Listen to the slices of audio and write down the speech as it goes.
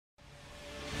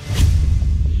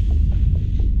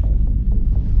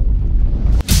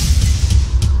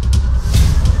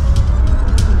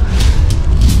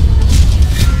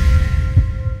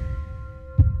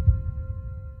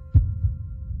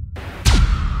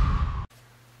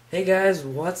Hey guys,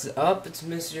 what's up? It's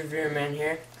MrReviewerMan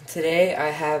here. Today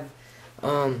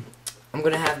I'm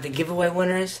gonna have the giveaway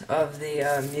winners of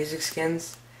the music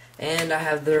skins, and I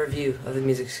have the review of the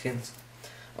music skins.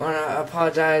 I wanna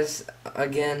apologize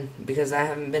again because I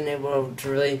haven't been able to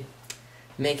really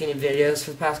make any videos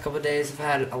for the past couple of days. I've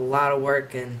had a lot of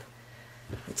work, and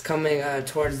it's coming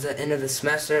towards the end of the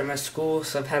semester at my school,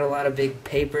 so I've had a lot of big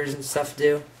papers and stuff to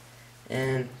do.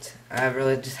 And I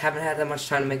really just haven't had that much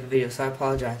time to make a video, so I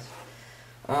apologize.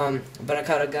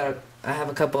 But I have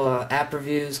a couple of app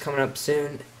reviews coming up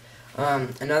soon,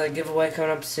 another giveaway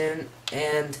coming up soon,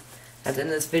 and at the end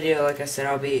of this video, like I said,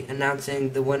 I'll be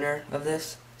announcing the winner of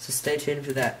this, so stay tuned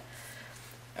for that.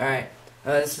 Alright,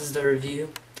 this is the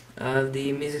review of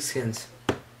the music skins.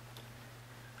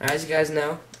 As you guys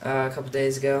know, a couple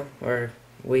days ago, or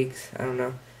weeks, I don't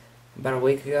know, about a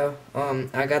week ago,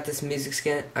 I got this music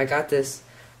skin. I got this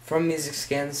from Music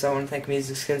Skins, so I want to thank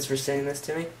Music Skins for sending this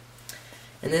to me.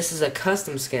 And this is a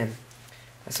custom skin.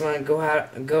 I just want to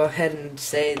go ahead and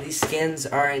say these skins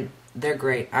they're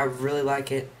great. I really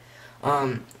like it.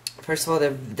 First of all,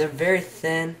 they're very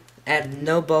thin, add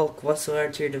no bulk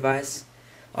whatsoever to your device.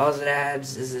 All it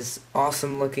adds is this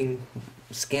awesome looking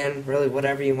skin, really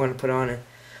whatever you want to put on it.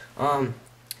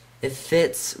 It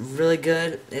fits really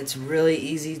good. It's really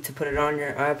easy to put it on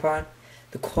your iPod.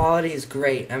 The quality is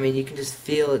great. I mean, you can just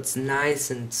feel it's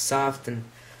nice and soft and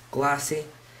glossy.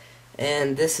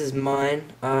 And this is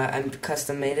mine. I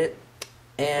custom made it,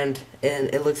 and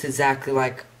it looks exactly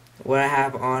like what I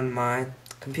have on my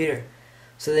computer.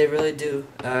 So they really do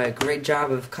a great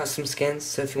job of custom skins.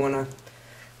 So if you want to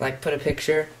like put a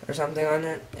picture or something on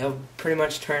it, it'll pretty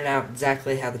much turn out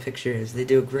exactly how the picture is. They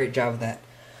do a great job of that.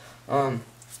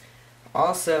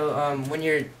 Also, when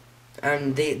you're,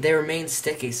 they remain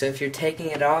sticky. So if you're taking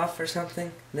it off or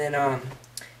something, then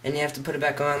and you have to put it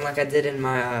back on, like I did in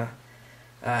my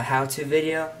how-to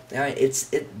video,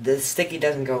 the sticky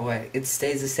doesn't go away. It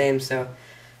stays the same. So,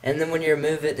 and then when you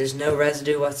remove it, there's no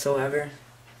residue whatsoever.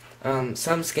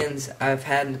 Some skins I've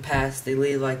had in the past, they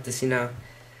leave like this,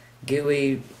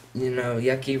 gooey,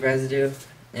 yucky residue,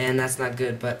 and that's not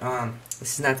good. But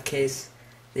this is not the case.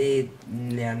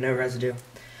 No residue.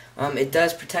 It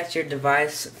does protect your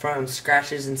device from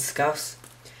scratches and scuffs.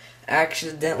 I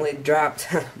accidentally dropped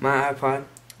my iPod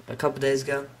a couple days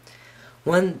ago.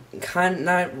 It's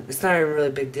not a really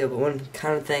big deal, but one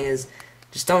kind of thing is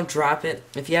just don't drop it.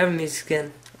 If you have a music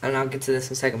skin, and I'll get to this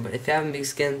in a second, but if you have a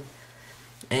music skin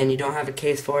and you don't have a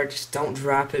case for it, just don't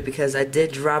drop it, because I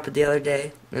did drop it the other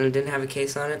day and it didn't have a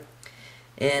case on it.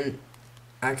 And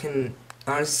I can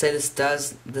honestly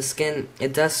say the skin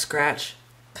does scratch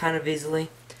kind of easily.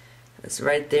 It's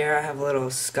right there. I have a little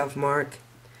scuff mark,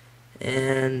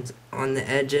 and on the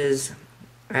edges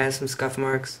I have some scuff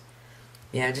marks.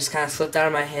 Yeah, it just kind of slipped out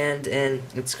of my hand and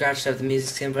it scratched up the music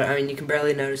skin, but I mean, you can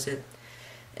barely notice it.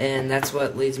 And that's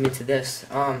what leads me to this.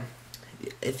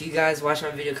 If you guys watched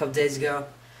my video a couple days ago,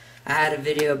 I had a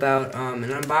video about an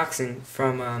unboxing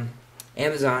from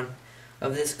Amazon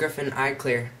of this Griffin Eye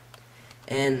Clear.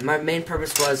 And my main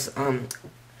purpose was,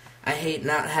 I hate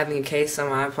not having a case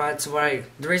on my iPod, so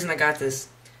the reason I got this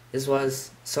was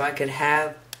so I could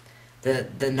have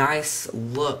the nice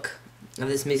look of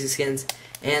this music skins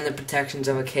and the protections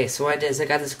of a case. So what I did is I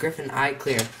got this Griffin Eye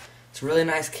Clear. It's a really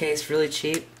nice case, really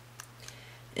cheap,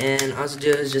 and all you do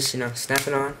is just snap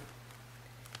it on,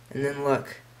 and then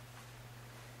look,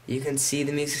 you can see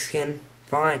the music skin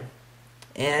fine,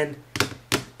 and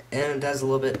it does a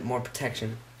little bit more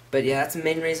protection. But yeah, that's the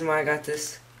main reason why I got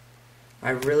this. I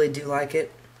really do like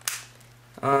it.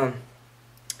 Yeah,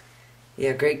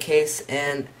 great case.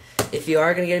 And if you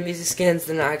are going to get music skins,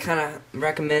 then I kind of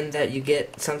recommend that you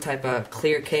get some type of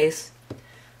clear case.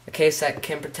 A case that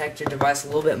can protect your device a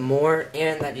little bit more,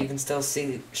 and that you can still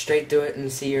see straight through it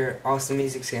and see your awesome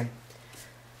music skin.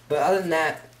 But other than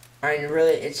that, I mean,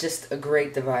 really, it's just a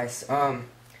great device.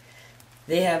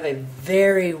 They have a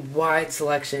very wide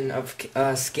selection of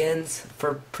skins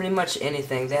for pretty much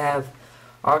anything. They have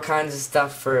all kinds of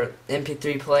stuff for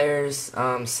MP3 players,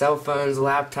 cell phones,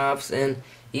 laptops, and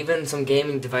even some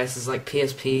gaming devices like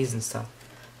PSPs and stuff.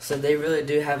 So they really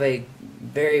do have a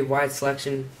very wide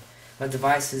selection of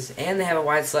devices, and they have a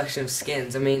wide selection of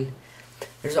skins. I mean,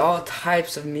 there's all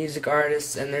types of music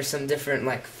artists, and there's some different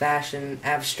like fashion,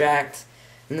 abstract,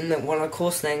 and then one of the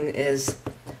coolest thing is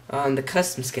the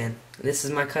custom skin. This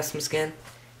is my custom skin,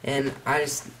 and I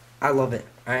love it.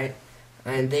 Alright,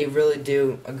 and they really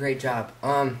do a great job.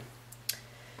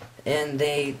 And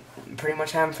they pretty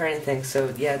much have them for anything.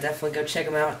 So yeah, definitely go check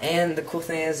them out. And the cool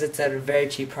thing is, it's at a very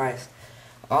cheap price.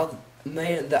 The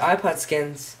iPod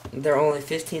skins, they're only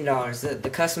 $15. The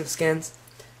custom skins,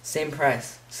 same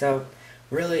price. So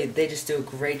really, they just do a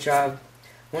great job.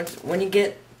 When you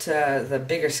get to the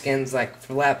bigger skins, like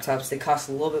for laptops, they cost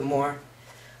a little bit more.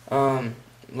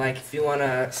 Like if you want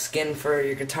a skin for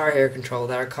your guitar hair control,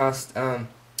 that would cost I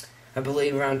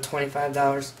believe around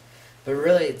 $25. But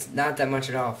really, it's not that much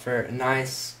at all for a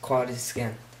nice quality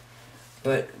skin.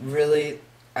 But really,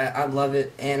 I love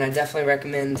it, and I definitely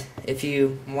recommend if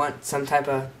you want some type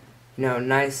of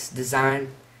nice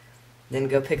design, then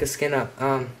go pick a skin up.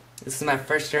 This is my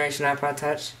first generation iPod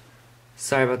Touch.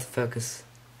 Sorry about the focus.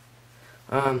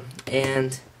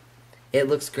 And it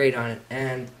looks great on it,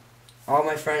 and all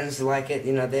my friends like it.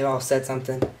 They've all said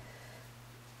something,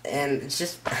 and it's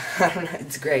just I don't know,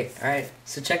 it's great. All right,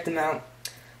 so check them out.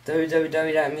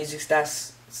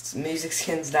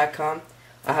 www.musicskins.com.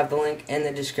 I'll have the link in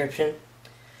the description,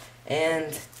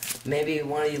 and maybe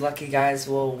one of you lucky guys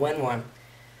will win one.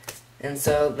 And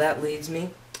so that leads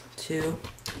me to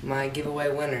my giveaway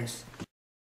winners.